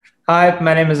Hi,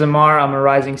 my name is Amar. I'm a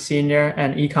rising senior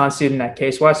and econ student at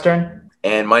Case Western.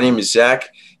 And my name is Zach,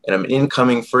 and I'm an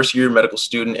incoming first year medical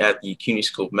student at the CUNY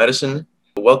School of Medicine.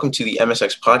 Welcome to the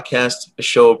MSX podcast, a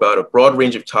show about a broad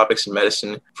range of topics in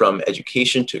medicine, from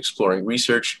education to exploring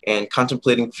research and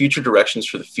contemplating future directions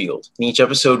for the field. In each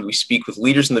episode, we speak with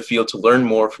leaders in the field to learn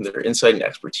more from their insight and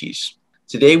expertise.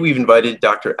 Today, we've invited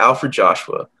Dr. Alfred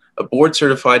Joshua, a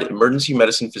board-certified emergency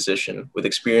medicine physician with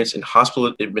experience in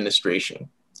hospital administration.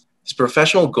 His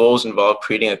professional goals involve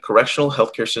creating a correctional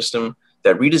healthcare system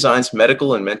that redesigns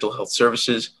medical and mental health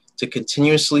services to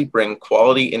continuously bring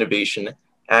quality, innovation,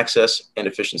 access, and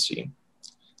efficiency.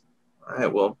 All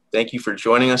right, well, thank you for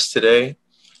joining us today.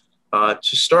 To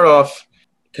start off,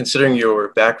 considering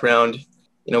your background,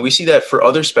 we see that for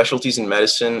other specialties in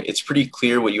medicine, it's pretty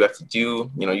clear what you have to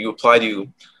do. You apply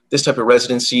to this type of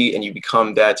residency and you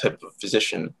become that type of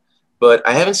physician. But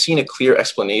I haven't seen a clear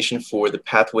explanation for the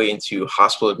pathway into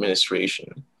hospital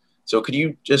administration. So could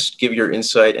you just give your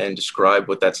insight and describe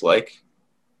what that's like?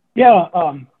 Yeah,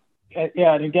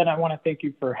 and again, I want to thank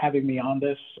you for having me on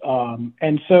this.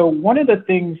 And so one of the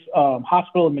things,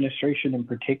 hospital administration in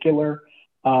particular,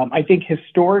 I think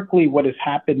historically what has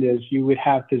happened is you would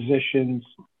have physicians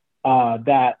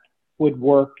that would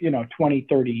work, 20,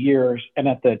 30 years, and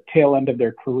at the tail end of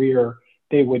their career,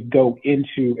 they would go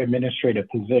into administrative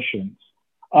positions.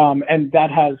 And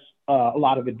that has a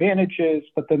lot of advantages,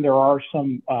 but then there are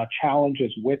some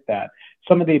challenges with that.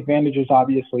 Some of the advantages,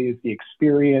 obviously, is the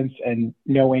experience and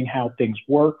knowing how things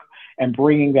work and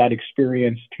bringing that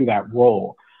experience to that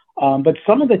role. But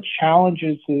some of the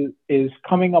challenges is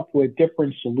coming up with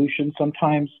different solutions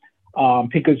sometimes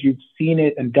because you've seen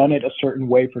it and done it a certain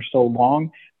way for so long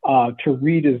to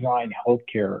redesign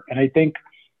healthcare. And I think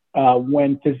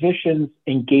when physicians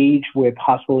engage with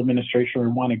hospital administration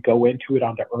and want to go into it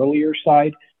on the earlier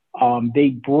side,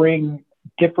 they bring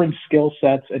different skill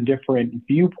sets and different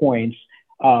viewpoints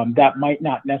that might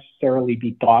not necessarily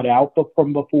be thought out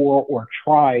from before or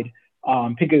tried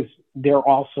because they're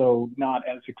also not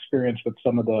as experienced with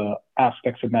some of the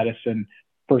aspects of medicine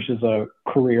versus a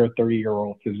career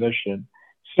 30-year-old physician.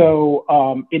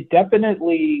 So it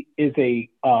definitely is a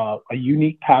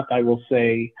unique path, I will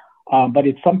say, but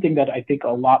it's something that I think a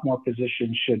lot more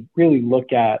physicians should really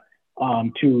look at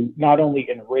to not only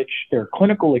enrich their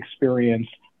clinical experience,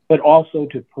 but also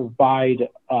to provide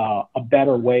a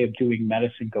better way of doing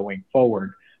medicine going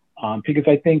forward. Because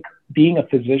I think being a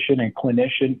physician and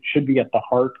clinician should be at the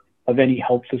heart of any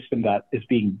health system that is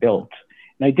being built.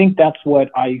 And I think that's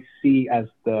what I see as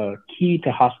the key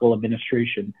to hospital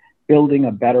administration, building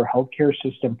a better healthcare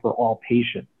system for all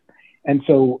patients. And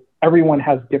so everyone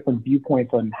has different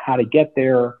viewpoints on how to get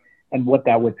there and what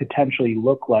that would potentially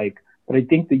look like. But I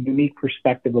think the unique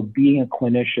perspective of being a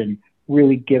clinician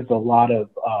really gives a lot of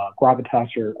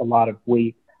gravitas or a lot of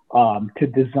weight to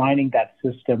designing that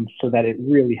system so that it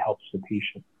really helps the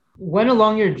patient. When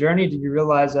along your journey did you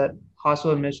realize that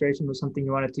hospital administration was something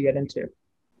you wanted to get into?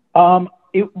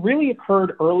 It really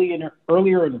occurred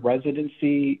earlier in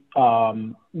residency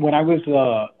when I was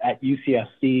at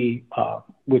UCSD,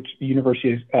 which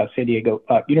University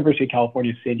of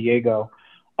California, San Diego.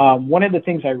 One of the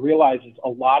things I realized is a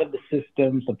lot of the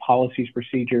systems, the policies,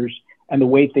 procedures, and the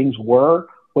way things were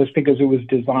was because it was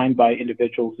designed by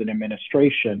individuals in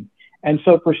administration. And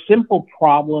so for simple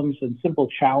problems and simple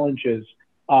challenges,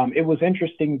 it was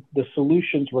interesting. The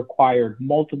solutions required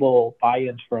multiple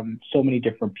buy-ins from so many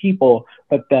different people,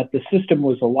 but that the system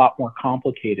was a lot more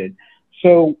complicated.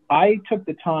 So I took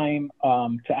the time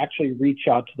to actually reach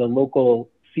out to the local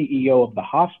CEO of the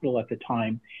hospital at the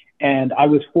time. And I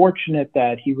was fortunate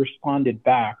that he responded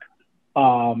back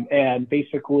and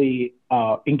basically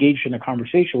engaged in a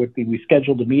conversation with me. We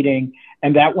scheduled a meeting,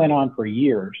 and that went on for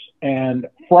years. And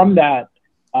from that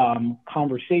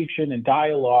conversation and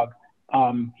dialogue,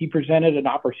 he presented an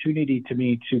opportunity to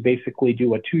me to basically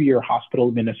do a 2-year hospital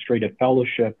administrative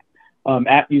fellowship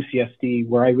at UCSD,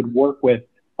 where I would work with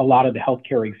a lot of the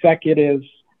healthcare executives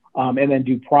and then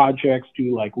do projects,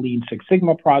 do like Lean Six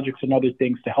Sigma projects and other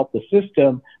things to help the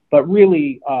system, but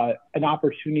really an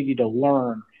opportunity to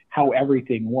learn how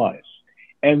everything was.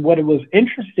 And what it was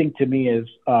interesting to me is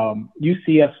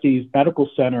UCSD's medical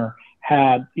center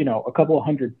had, a couple of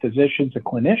hundred physicians and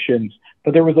clinicians,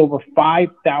 but there was over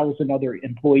 5,000 other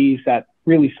employees that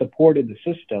really supported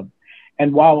the system.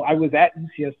 And while I was at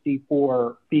UCSD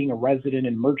for being a resident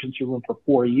in emergency room for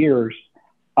 4 years,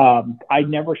 I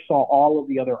never saw all of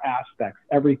the other aspects,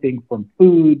 everything from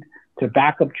food to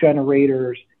backup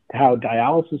generators, to how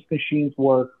dialysis machines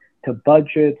work, to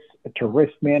budgets, to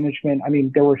risk management. I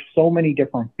mean, there were so many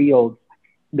different fields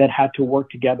that had to work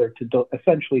together to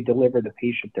essentially deliver the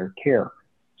patient their care.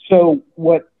 So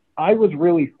what I was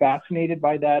really fascinated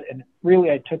by that, and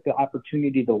really I took the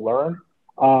opportunity to learn.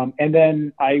 And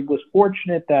then I was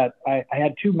fortunate that I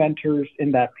had two mentors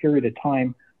in that period of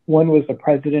time. One was the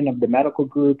president of the medical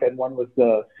group, and one was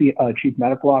the chief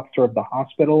medical officer of the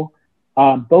hospital.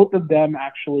 Both of them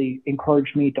actually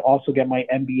encouraged me to also get my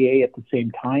MBA at the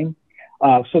same time,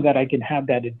 so that I can have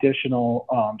that additional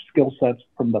skill sets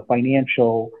from the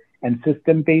financial and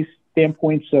system-based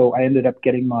standpoint. So I ended up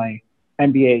getting my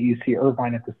MBA at UC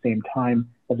Irvine at the same time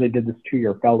as I did this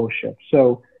 2-year fellowship.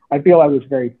 So I feel I was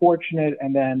very fortunate.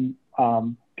 And then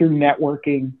through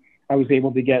networking, I was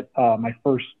able to get my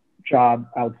first job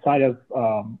outside of,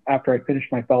 after I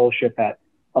finished my fellowship, at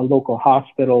a local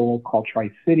hospital called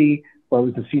Tri-City, where I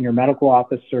was a senior medical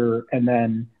officer, and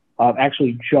then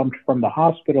actually jumped from the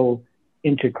hospital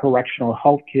into correctional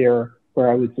healthcare, where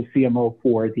I was the CMO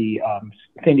for the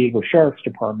San Diego Sheriff's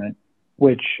Department,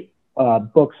 which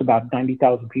books about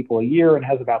 90,000 people a year and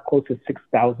has about close to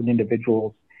 6,000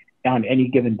 individuals on any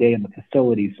given day in the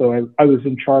facility. So I was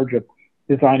in charge of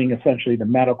designing essentially the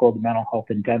medical, the mental health,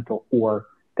 and dental for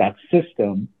that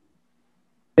system.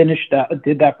 Finished that,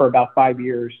 did that for about 5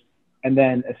 years, and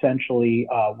then essentially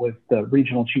was the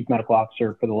regional chief medical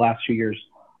officer for the last 2 years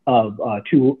of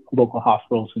 2 local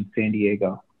hospitals in San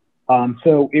Diego.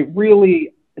 So it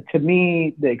really, to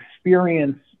me, the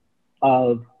experience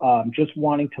of just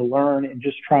wanting to learn and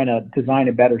just trying to design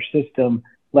a better system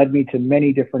led me to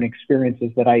many different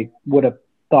experiences that I would have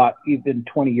thought even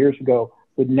 20 years ago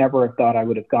would never have thought I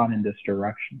would have gone in this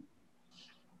direction.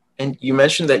 And you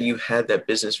mentioned that you had that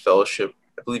business fellowship,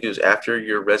 I believe it was after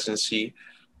your residency.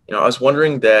 I was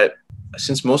wondering that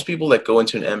since most people that go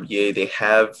into an MBA, they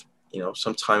have,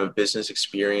 some time of business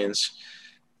experience,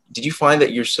 did you find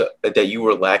that you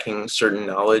were lacking certain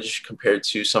knowledge compared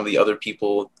to some of the other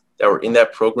people that were in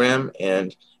that program?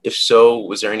 And if so,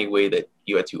 was there any way that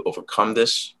you had to overcome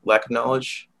this lack of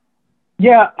knowledge?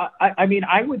 Yeah, I mean,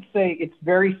 I would say it's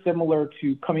very similar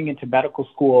to coming into medical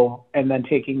school and then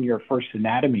taking your first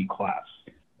anatomy class,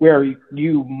 where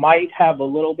you might have a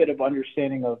little bit of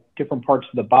understanding of different parts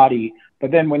of the body, but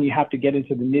then when you have to get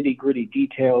into the nitty-gritty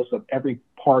details of every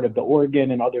part of the organ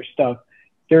and other stuff,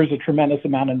 there's a tremendous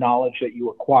amount of knowledge that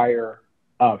you acquire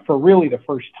for really the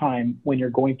first time when you're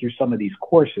going through some of these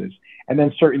courses. And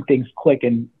then certain things click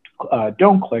and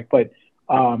don't click, but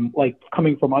like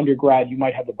coming from undergrad, you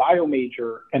might have a bio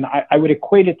major, and I would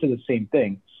equate it to the same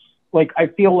thing. Like, I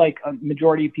feel like a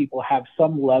majority of people have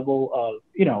some level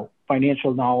of,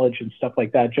 financial knowledge and stuff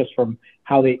like that, just from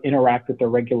how they interact with their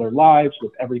regular lives,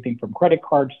 with everything from credit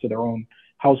cards to their own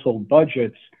household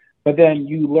budgets. But then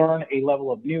you learn a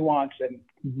level of nuance and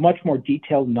much more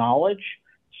detailed knowledge.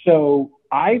 So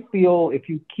I feel if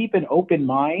you keep an open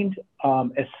mind,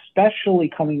 especially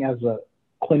coming as a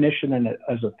clinician and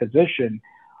as a physician,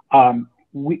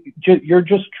 you're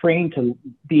just trained to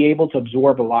be able to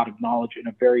absorb a lot of knowledge in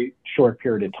a very short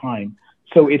period of time.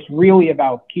 So it's really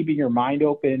about keeping your mind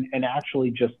open and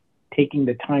actually just taking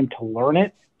the time to learn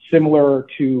it, similar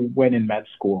to when in med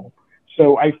school.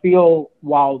 So I feel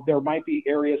while there might be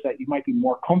areas that you might be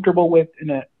more comfortable with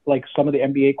like some of the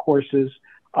MBA courses,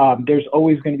 there's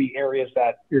always going to be areas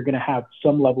that you're going to have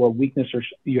some level of weakness, or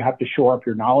you have to shore up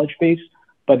your knowledge base,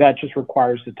 but that just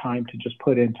requires the time to just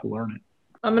put in to learn it.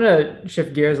 I'm going to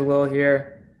shift gears a little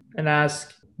here and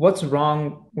ask, what's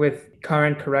wrong with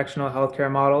current correctional healthcare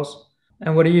models,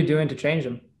 and what are you doing to change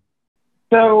them?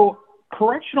 So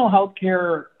correctional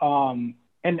healthcare,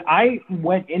 and I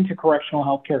went into correctional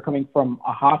healthcare coming from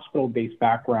a hospital-based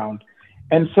background.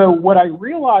 And so what I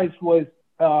realized was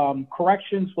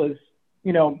corrections was,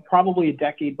 probably a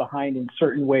decade behind in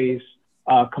certain ways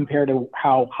compared to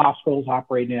how hospitals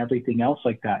operate and everything else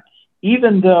like that.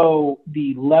 Even though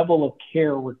the level of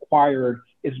care required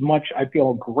is much, I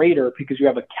feel, greater, because you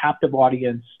have a captive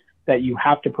audience that you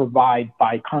have to provide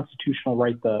by constitutional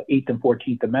right, the 8th and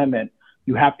 14th Amendment.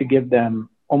 You have to give them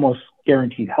almost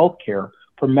guaranteed health care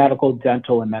for medical,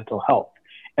 dental, and mental health.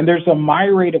 And there's a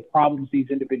myriad of problems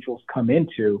these individuals come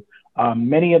into.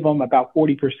 Many of them, about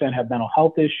 40%, have mental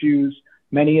health issues.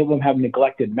 Many of them have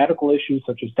neglected medical issues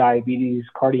such as diabetes,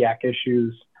 cardiac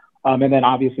issues, and then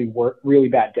obviously really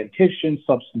bad dentition,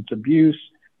 substance abuse.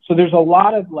 So there's a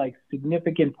lot of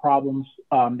significant problems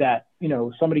that,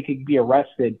 somebody could be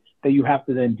arrested that you have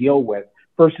to then deal with,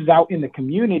 versus out in the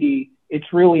community, it's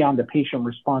really on the patient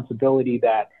responsibility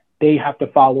that they have to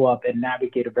follow up and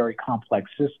navigate a very complex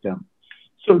system.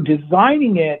 So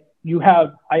designing it,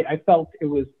 I felt it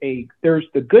was there's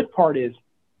the good part is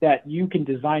that you can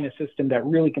design a system that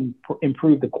really can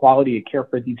improve the quality of care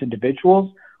for these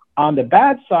individuals. On the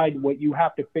bad side, what you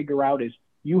have to figure out is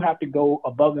you have to go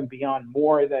above and beyond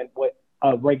more than what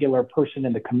a regular person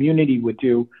in the community would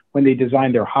do when they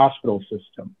design their hospital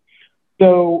system.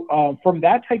 So from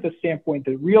that type of standpoint,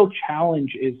 the real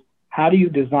challenge is how do you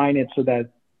design it so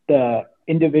that the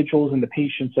individuals and the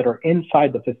patients that are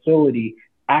inside the facility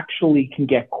actually can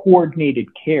get coordinated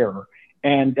care,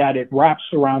 and that it wraps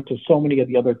around to so many of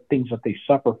the other things that they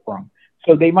suffer from.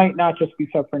 So they might not just be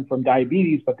suffering from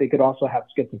diabetes, but they could also have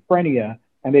schizophrenia,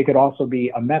 and they could also be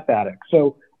a meth addict.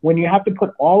 So when you have to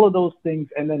put all of those things,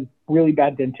 and then really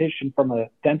bad dentition from a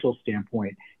dental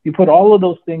standpoint, you put all of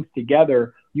those things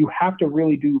together, you have to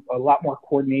really do a lot more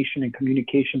coordination and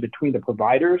communication between the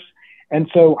providers. And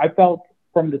so I felt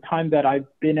from the time that I've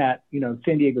been at,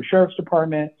 San Diego Sheriff's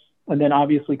Department, and then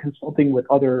obviously consulting with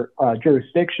other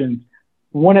jurisdictions,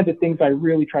 one of the things I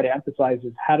really try to emphasize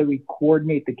is how do we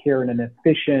coordinate the care in an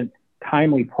efficient,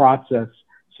 timely process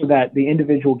so that the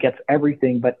individual gets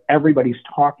everything, but everybody's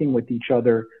talking with each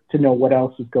other to know what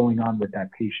else is going on with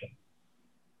that patient.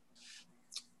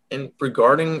 And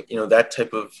regarding, that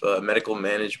type of medical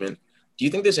management, do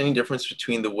you think there's any difference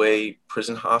between the way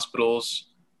prison hospitals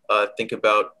think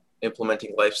about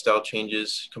implementing lifestyle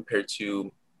changes compared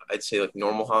to, I'd say, like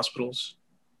normal hospitals?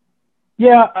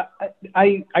 Yeah,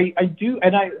 I do.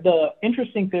 And the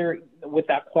interesting thing with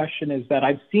that question is that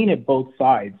I've seen it both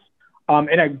sides.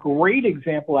 And a great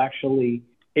example actually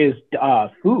is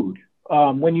food.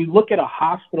 When you look at a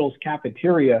hospital's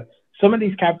cafeteria, some of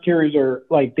these cafeterias are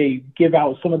like, they give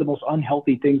out some of the most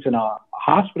unhealthy things in a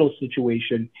hospital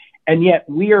situation. And yet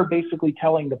we are basically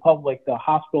telling the public the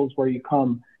hospitals where you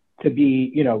come to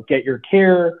be, get your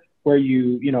care, where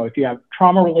you, if you have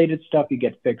trauma related stuff, you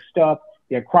get fixed up.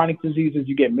 You have chronic diseases,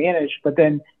 you get managed. But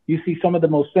then you see some of the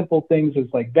most simple things as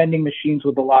like vending machines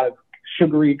with a lot of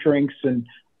sugary drinks and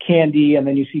candy. And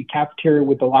then you see cafeteria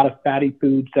with a lot of fatty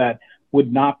foods that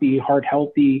would not be heart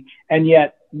healthy. And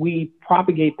yet we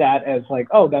propagate that as like,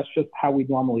 oh, that's just how we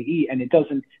normally eat. And it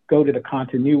doesn't go to the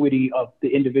continuity of the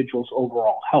individual's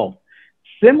overall health.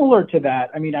 Similar to that,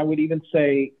 I mean, I would even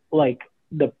say like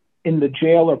in the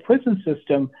jail or prison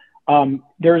system,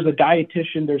 there's a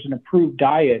dietitian, there's an approved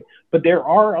diet, but there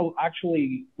are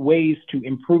actually ways to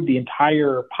improve the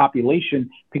entire population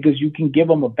because you can give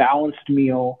them a balanced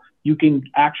meal. You can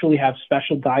actually have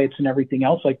special diets and everything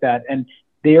else like that. And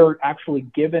they're actually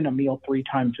given a meal 3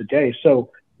 times a day. So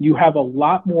you have a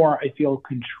lot more, I feel,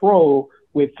 control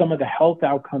with some of the health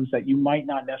outcomes that you might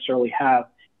not necessarily have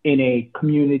in a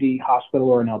community hospital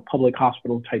or in a public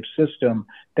hospital type system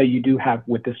that you do have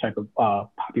with this type of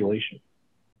population.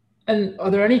 And are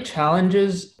there any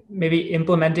challenges maybe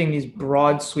implementing these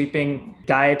broad sweeping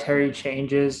dietary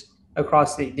changes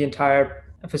across the entire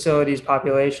facility's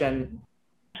population?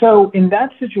 So in that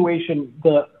situation,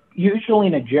 usually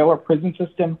in a jail or prison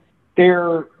system,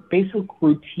 their basic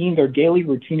routine, their daily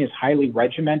routine is highly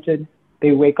regimented.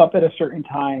 They wake up at a certain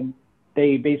time.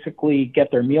 They basically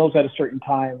get their meals at a certain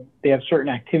time. They have certain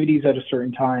activities at a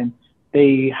certain time.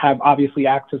 They have obviously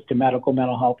access to medical,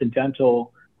 mental health, and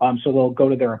dental. So they'll go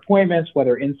to their appointments,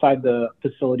 whether inside the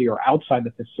facility or outside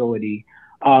the facility.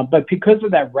 But because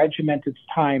of that regimented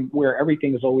time where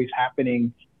everything is always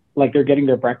happening, like they're getting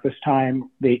their breakfast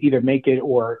time, they either make it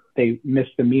or they miss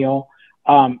the meal.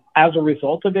 As a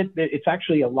result of it, it's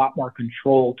actually a lot more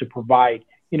control to provide,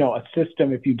 a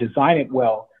system, if you design it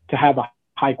well, to have a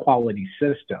high quality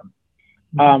system.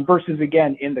 Versus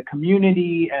again, in the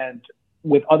community and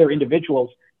with other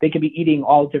individuals, they could be eating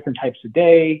all different types a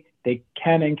day. They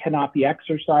can and cannot be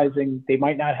exercising. They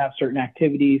might not have certain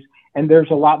activities. And there's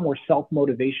a lot more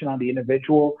self-motivation on the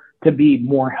individual to be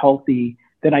more healthy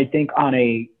than I think on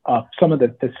some of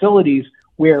the facilities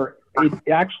where it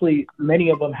actually, many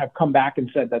of them have come back and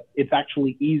said that it's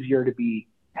actually easier to be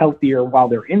healthier while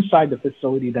they're inside the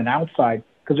facility than outside,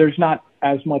 because there's not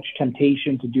as much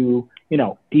temptation to do,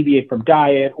 deviate from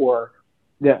diet, or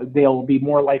they'll be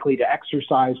more likely to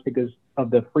exercise because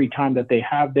of the free time that they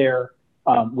have there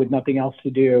with nothing else to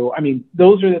do. I mean,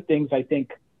 those are the things I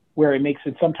think where it makes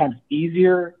it sometimes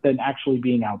easier than actually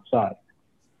being outside.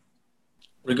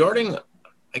 Regarding,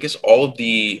 I guess, all of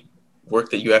the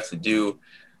work that you have to do,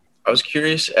 I was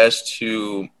curious as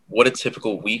to what a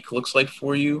typical week looks like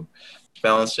for you,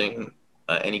 balancing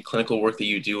any clinical work that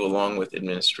you do along with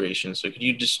administration. So could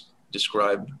you just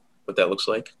describe what that looks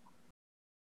like?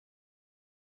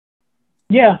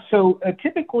 Yeah, so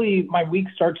typically my week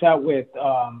starts out with,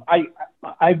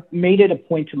 I've made it a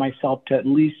point to myself to at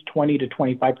least 20 to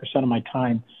 25% of my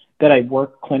time that I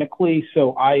work clinically.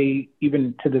 So I,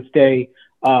 even to this day,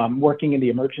 working in the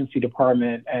emergency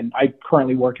department, and I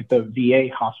currently work at the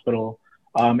VA hospital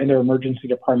in their emergency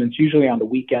departments, usually on the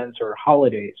weekends or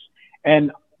holidays.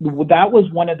 And that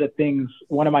was one of the things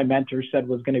one of my mentors said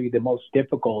was going to be the most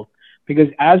difficult,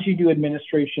 because as you do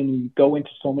administration, you go into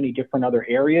so many different other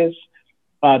areas.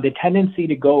 The tendency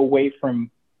to go away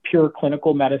from pure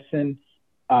clinical medicine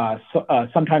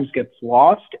sometimes gets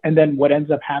lost. And then what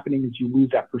ends up happening is you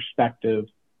lose that perspective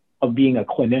of being a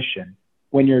clinician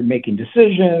when you're making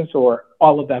decisions or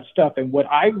all of that stuff. And what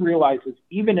I realize is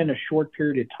even in a short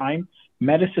period of time,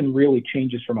 medicine really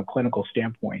changes from a clinical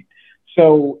standpoint.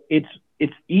 So it's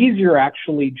easier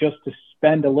actually just to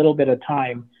spend a little bit of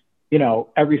time,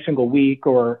 every single week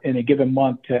or in a given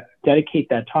month to dedicate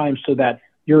that time so that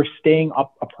you're staying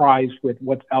apprised with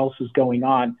what else is going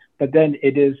on. But then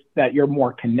it is that you're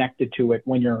more connected to it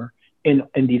when you're in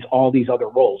all these other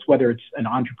roles, whether it's an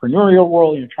entrepreneurial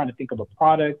role, you're trying to think of a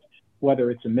product,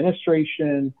 whether it's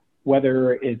administration,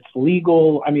 whether it's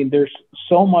legal. I mean, there's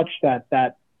so much that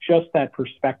just that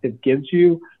perspective gives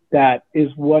you that is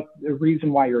what the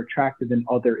reason why you're attracted in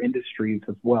other industries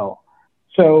as well.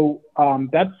 So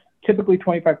that's typically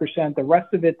 25%. The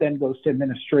rest of it then goes to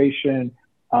administration.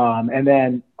 And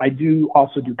then I do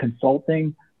also do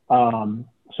consulting.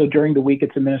 So during the week,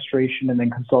 it's administration and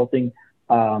then consulting,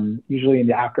 usually in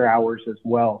the after hours as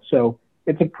well. So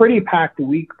it's a pretty packed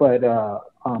week, but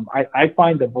I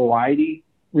find the variety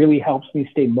really helps me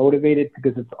stay motivated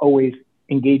because it's always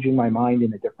engaging my mind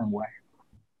in a different way.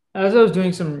 As I was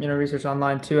doing some research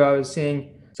online too, I was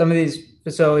seeing some of these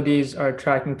facilities are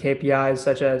tracking KPIs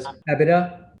such as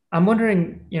EBITDA. I'm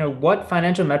wondering, what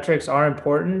financial metrics are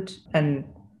important and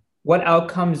what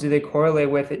outcomes do they correlate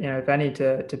with, if any,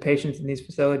 to patients in these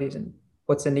facilities, and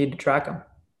what's the need to track them?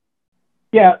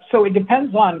 Yeah, so it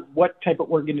depends on what type of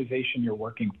organization you're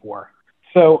working for.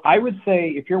 So I would say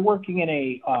if you're working in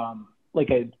a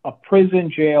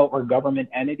prison, jail, or government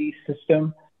entity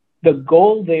system, the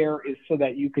goal there is so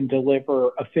that you can deliver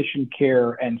efficient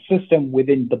care and system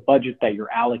within the budget that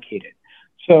you're allocated.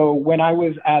 So when I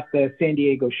was at the San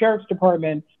Diego Sheriff's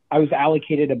Department, I was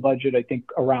allocated a budget, I think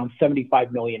around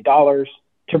 $75 million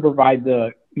to provide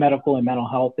the medical and mental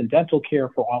health and dental care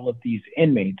for all of these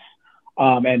inmates.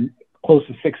 And close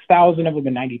to 6,000 of them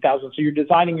and 90,000. So you're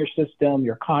designing your system,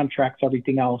 your contracts,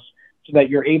 everything else, so that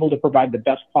you're able to provide the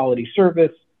best quality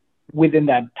service within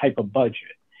that type of budget.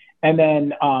 And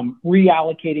then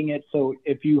reallocating it. So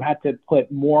if you had to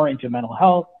put more into mental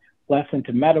health, less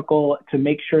into medical, to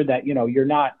make sure that, you're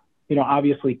not,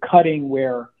 obviously cutting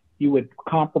where you would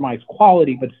compromise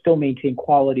quality, but still maintain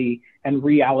quality and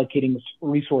reallocating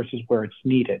resources where it's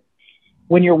needed.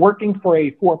 When you're working for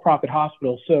a for-profit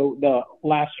hospital, so the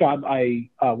last job I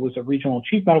was a regional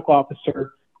chief medical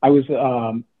officer, I was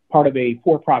part of a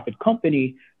for-profit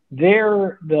company.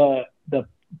 There, the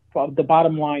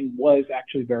bottom line was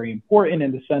actually very important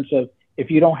in the sense of if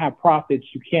you don't have profits,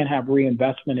 you can't have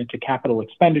reinvestment into capital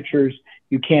expenditures.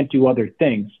 You can't do other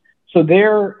things. So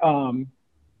their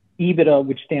EBITDA,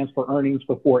 which stands for earnings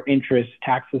before interest,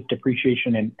 taxes,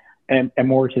 depreciation, and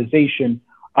amortization,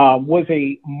 was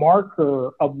a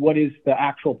marker of what is the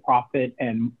actual profit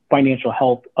and financial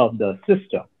health of the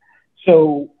system.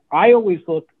 So I always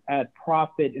look at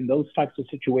profit in those types of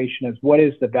situations as what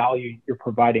is the value you're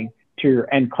providing to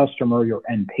your end customer, your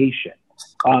end patient,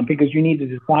 because you need to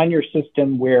design your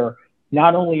system where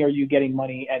not only are you getting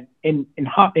money, and in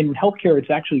healthcare, it's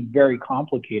actually very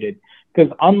complicated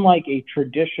because unlike a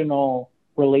traditional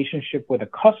relationship with a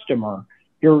customer,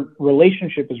 your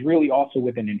relationship is really also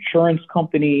with an insurance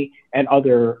company and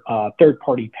other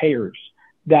third-party payers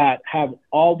that have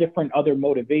all different other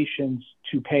motivations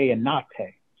to pay and not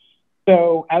pay.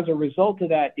 So as a result of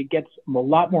that, it gets a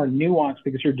lot more nuanced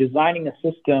because you're designing a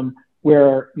system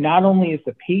where not only is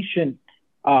the patient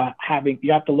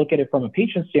you have to look at it from a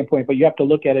patient standpoint, but you have to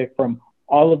look at it from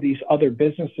all of these other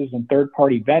businesses and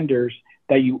third-party vendors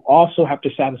that you also have to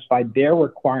satisfy their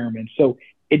requirements. So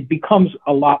it becomes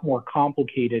a lot more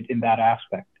complicated in that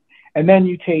aspect. And then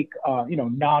you take,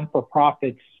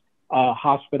 non-for-profits,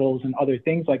 hospitals and other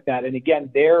things like that. And again,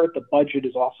 there, the budget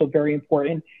is also very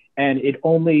important. And it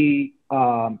only,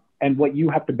 and what you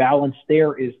have to balance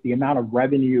there is the amount of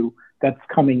revenue that's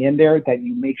coming in there that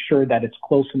you make sure that it's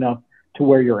close enough to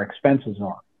where your expenses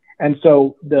are. And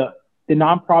so the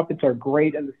nonprofits are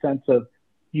great in the sense of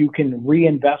you can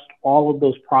reinvest all of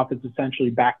those profits essentially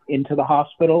back into the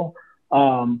hospital.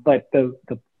 But the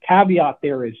caveat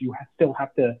there is you still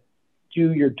have to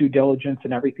do your due diligence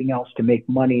and everything else to make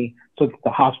money so that the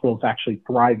hospital is actually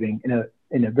thriving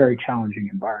in a very challenging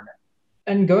environment.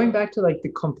 And going back to the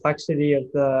complexity of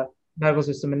the medical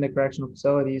system in the correctional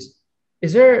facilities,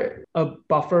 is there a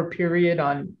buffer period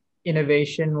on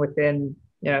innovation within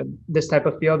this type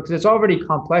of field? Because it's already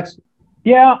complex.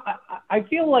 Yeah, I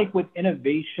feel like with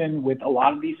innovation with a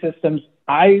lot of these systems,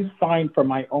 I find from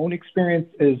my own experience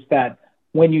is that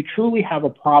when you truly have a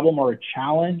problem or a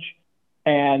challenge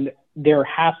and there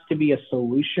has to be a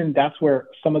solution, that's where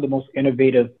some of the most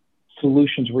innovative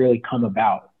solutions really come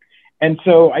about. And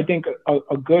so I think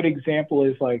a good example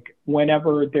is like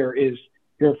whenever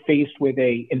you're faced with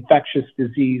a infectious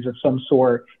disease of some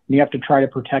sort and you have to try to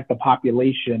protect the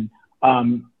population,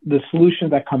 the solutions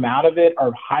that come out of it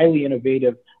are highly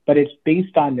innovative, but it's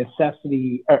based on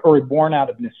necessity or born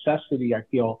out of necessity, I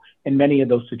feel, in many of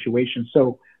those situations.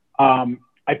 So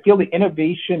I feel the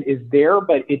innovation is there,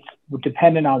 but it's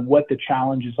dependent on what the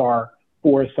challenges are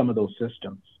for some of those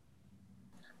systems.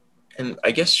 And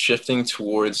I guess shifting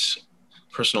towards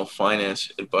personal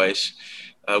finance advice,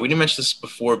 we didn't mention this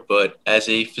before, but as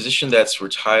a physician that's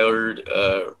retired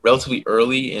relatively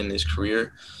early in his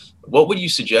career, what would you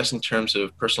suggest in terms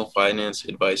of personal finance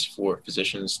advice for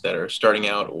physicians that are starting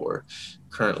out or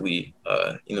currently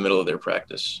in the middle of their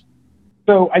practice?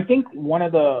 So I think one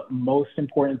of the most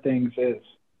important things is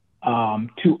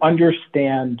to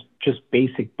understand just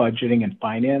basic budgeting and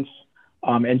finance,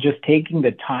 and just taking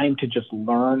the time to just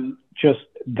learn just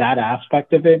that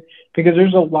aspect of it, because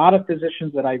there's a lot of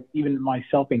physicians that I even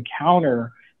myself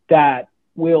encounter that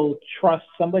will trust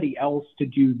somebody else to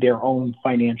do their own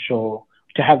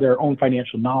to have their own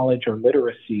financial knowledge or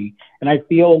literacy. And I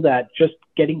feel that just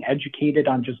getting educated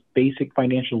on just basic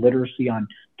financial literacy on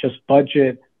just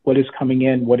budget, what is coming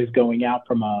in, what is going out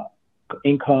from a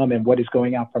income, and what is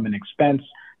going out from an expense,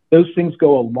 those things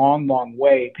go a long, long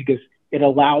way because it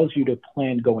allows you to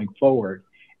plan going forward.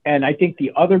 And I think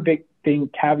the other big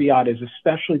caveat is,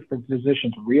 especially for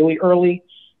physicians really early,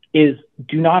 is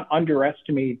do not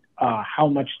underestimate how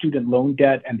much student loan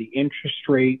debt and the interest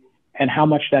rate and how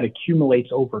much that accumulates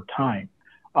over time.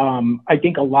 I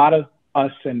think a lot of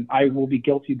us, and I will be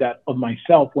guilty of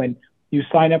myself, when you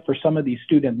sign up for some of these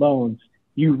student loans,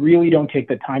 you really don't take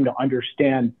the time to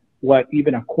understand what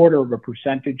even a quarter of a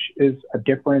percentage is a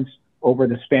difference over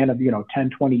the span of 10,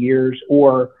 20 years,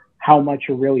 or how much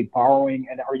you're really borrowing.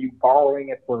 And are you borrowing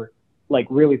it for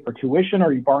really for tuition? Or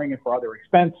are you borrowing it for other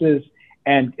expenses?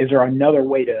 And is there another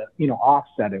way to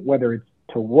offset it, whether it's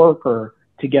to work or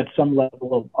to get some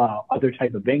level of other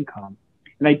type of income?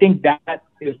 And I think that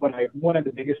is one of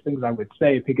the biggest things I would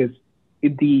say, because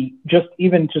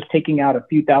just taking out a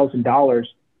few $1,000s,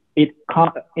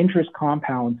 interest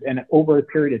compounds, and over a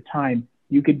period of time,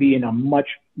 you could be in a much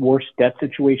worse debt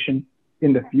situation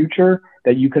in the future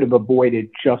that you could have avoided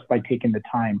just by taking the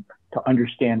time to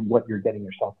understand what you're getting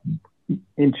yourself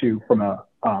into from a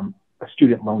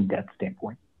student loan debt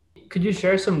standpoint. Could you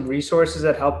share some resources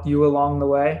that helped you along the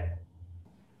way?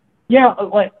 Yeah,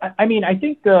 I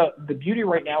think the beauty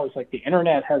right now is the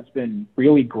internet has been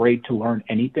really great to learn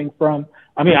anything from.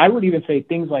 I would even say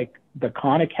things like the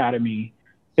Khan Academy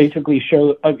basically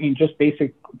show, just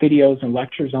basic videos and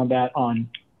lectures on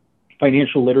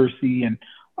financial literacy and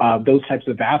those types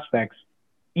of aspects.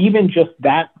 Even just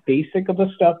that basic of the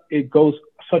stuff, it goes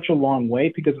such a long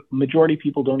way, because majority of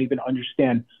people don't even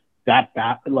understand that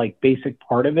basic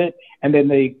part of it. And then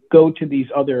they go to these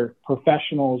other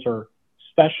professionals or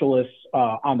specialists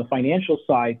on the financial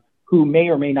side who may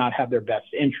or may not have their best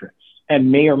interests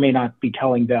and may or may not be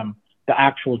telling them the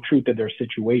actual truth of their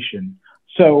situation.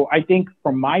 So I think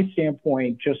from my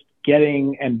standpoint, just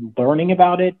getting and learning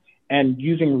about it and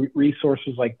using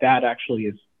resources like that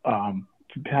actually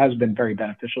has been very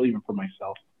beneficial, even for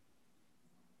myself.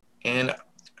 And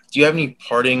do you have any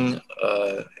parting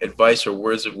advice or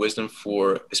words of wisdom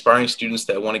for aspiring students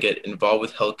that want to get involved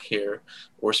with healthcare,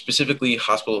 or specifically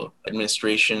hospital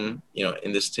administration,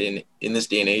 in this day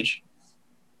and age?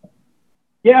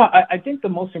 Yeah, I think the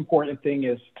most important thing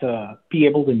is to be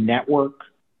able to network,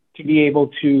 to be able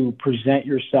to present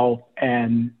yourself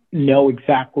and know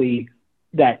exactly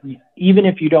that, even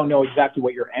if you don't know exactly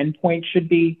what your endpoint should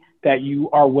be, that you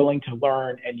are willing to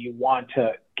learn and you want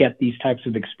to get these types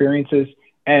of experiences,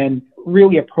 and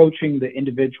really approaching the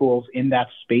individuals in that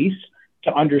space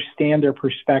to understand their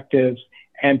perspectives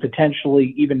and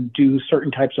potentially even do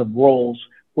certain types of roles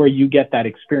where you get that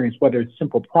experience, whether it's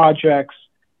simple projects,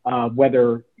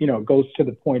 whether it goes to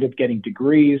the point of getting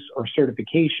degrees or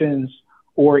certifications,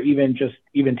 or even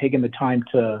taking the time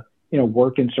to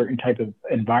work in certain type of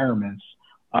environments.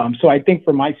 So I think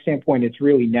from my standpoint, it's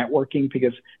really networking,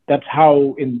 because that's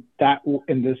how in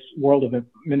this world of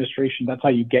administration, that's how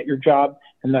you get your job,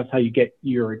 and that's how you get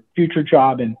your future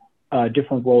job and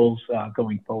different roles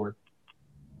going forward.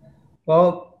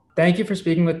 Well, thank you for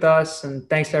speaking with us, and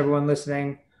thanks to everyone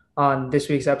listening on this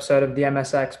week's episode of the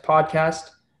MSX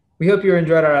podcast. We hope you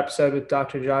enjoyed our episode with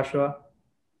Dr. Joshua.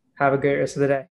 Have a great rest of the day.